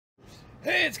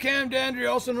Hey, it's Cam Dandry,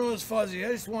 also known as Fuzzy. I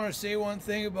just want to say one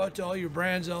thing about all your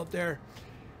brands out there.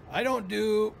 I don't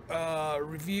do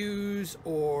reviews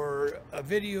or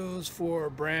videos for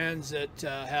brands that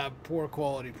have poor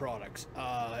quality products.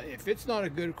 If it's not a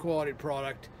good quality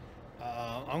product,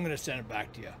 I'm going to send it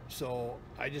back to you. So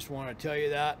I just want to tell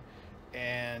you that.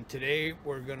 And today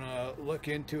we're going to look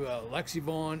into a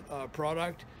Lexivon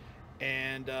product,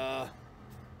 and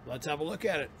let's have a look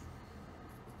at it.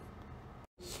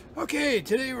 Okay,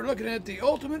 today we're looking at the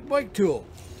ultimate bike tool.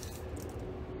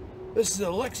 This is a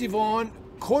Lexivon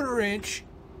 1/4 inch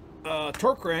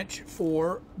torque wrench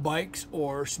for bikes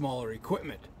or smaller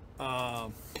equipment.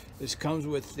 This comes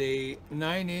with a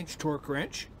 9-inch torque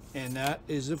wrench, and that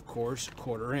is of course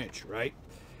 1/4 inch, right?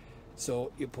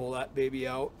 So you pull that baby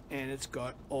out and it's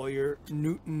got all your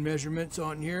Newton measurements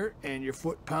on here and your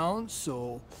foot pounds.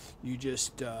 So you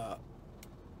just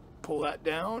pull that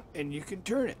down and you can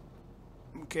turn it.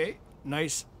 Okay,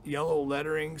 nice yellow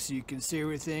lettering so you can see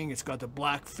everything. It's got the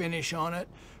black finish on it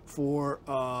for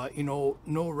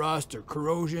no rust or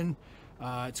corrosion.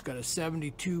 It's got a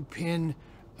 72 pin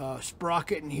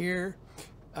sprocket in here,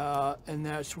 and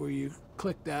that's where you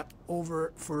click that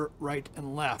over for right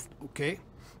and left. Okay,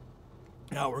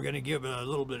 now we're going to give it a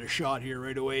little bit of shot here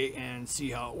right away and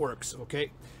see how it works.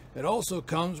 Okay, it also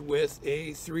comes with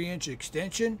a 3-inch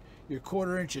extension, your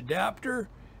 1/4 inch adapter,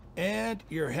 and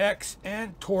your hex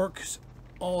and torques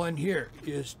all in here.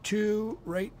 Is 2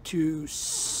 right to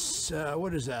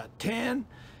what is that, 10,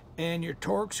 and your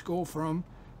torques go from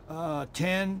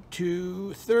 10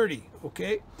 to 30.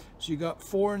 Okay, so you got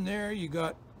 4 in there, you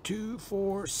got 2,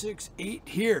 4, 6, 8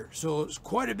 here, so it's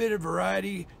quite a bit of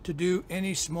variety to do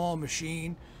any small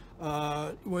machine,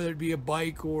 whether it be a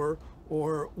bike or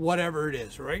whatever it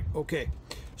is, right? Okay,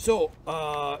 so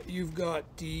you've got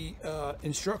the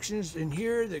instructions in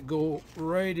here that go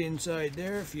right inside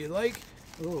there if you like.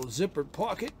 A little zippered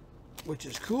pocket, which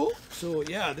is cool. So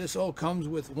yeah, this all comes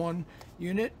with one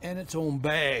unit and its own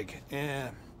bag.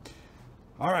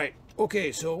 All right,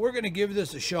 okay, so we're gonna give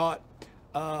this a shot.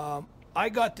 I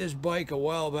got this bike a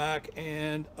while back,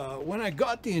 and when I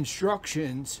got the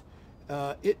instructions,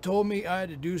 it told me I had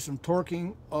to do some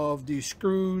torquing of the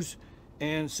screws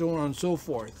and so on and so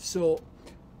forth. So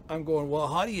I'm going, well,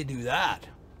 how do you do that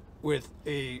with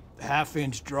a 1/2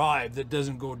 inch drive that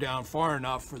doesn't go down far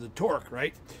enough for the torque,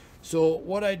 right? So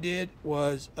what I did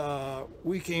was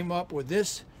we came up with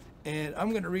this, and I'm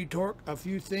going to retorque a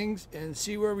few things and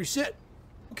see where we sit.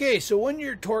 Okay, so when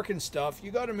you're torquing stuff,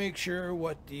 you got to make sure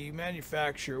what the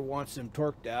manufacturer wants them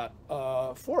torqued at.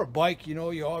 For a bike, you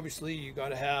got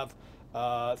to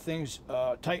have things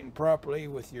tightened properly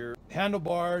with your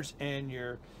handlebars and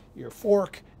your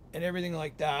fork and everything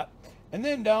like that. And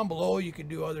then down below you can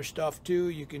do other stuff too.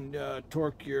 You can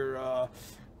torque your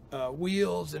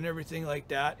wheels and everything like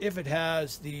that if it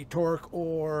has the torque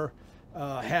or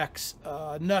hex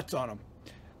nuts on them.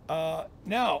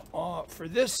 Now for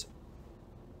this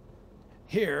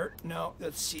here, now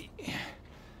let's see.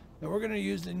 Now we're going to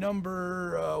use the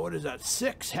number, what is that,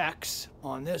 6 hex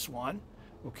on this one.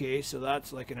 Okay, so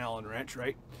that's like an Allen wrench,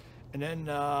 right? And then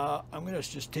I'm going to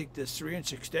just take this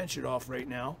 3-inch extension off right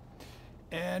now.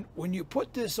 And when you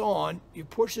put this on, you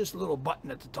push this little button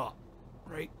at the top,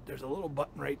 right? There's a little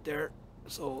button right there.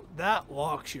 So that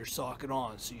locks your socket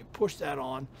on. So you push that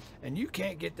on, and you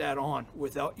can't get that on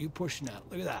without you pushing that.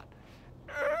 Look at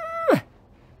that.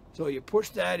 So you push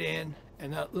that in,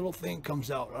 and that little thing comes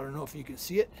out. I don't know if you can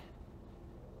see it.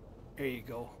 There you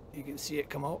go. You can see it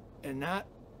come out, and that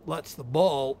lets the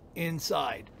ball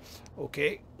inside.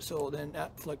 Okay, so then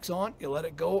that flicks on, you let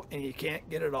it go, and you can't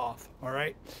get it off. All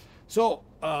right, so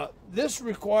this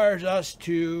requires us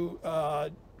to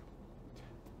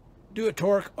do a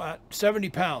torque at 70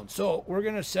 pounds. So we're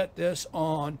going to set this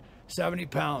on 70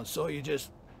 pounds. So you just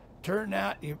turn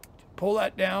that, you pull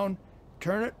that down,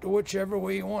 turn it to whichever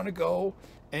way you want to go,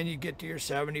 and you get to your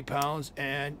 70 pounds,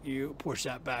 and you push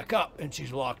that back up, and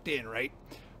she's locked in, right?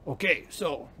 Okay,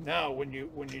 so now when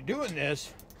you're doing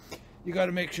this, you got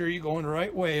to make sure you're going the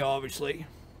right way, obviously.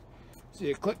 So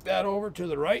you click that over to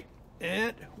the right,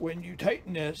 and when you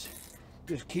tighten this,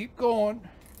 just keep going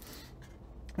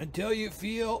until you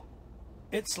feel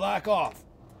it slack off.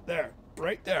 There,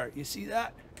 right there. You see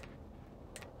that?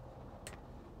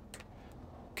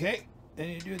 Okay, then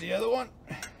you do the other one.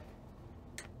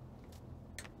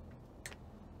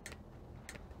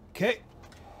 Okay.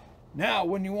 Now,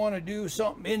 when you want to do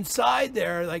something inside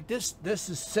there, like this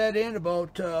is set in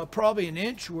about probably 1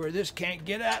 inch where this can't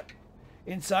get at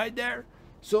inside there.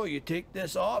 So you take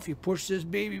this off, you push this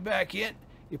baby back in,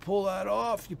 you pull that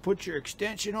off, you put your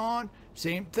extension on,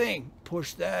 same thing,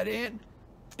 push that in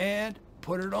and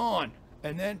put it on.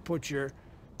 and then put your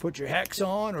hex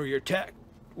on, or your tech,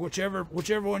 whichever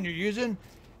one you're using.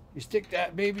 You stick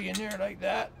that baby in there like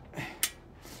that,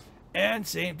 and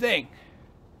same thing.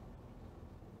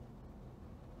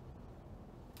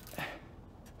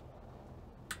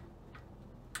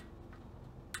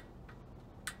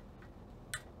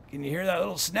 Can you hear that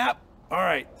little snap? All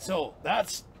right, so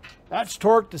that's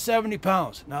torqued to 70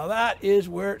 pounds. Now that is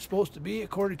where it's supposed to be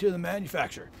according to the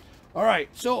manufacturer. All right,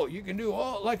 so you can do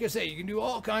all, like I say, you can do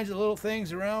all kinds of little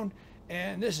things around,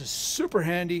 and this is super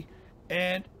handy,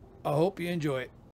 and I hope you enjoy it.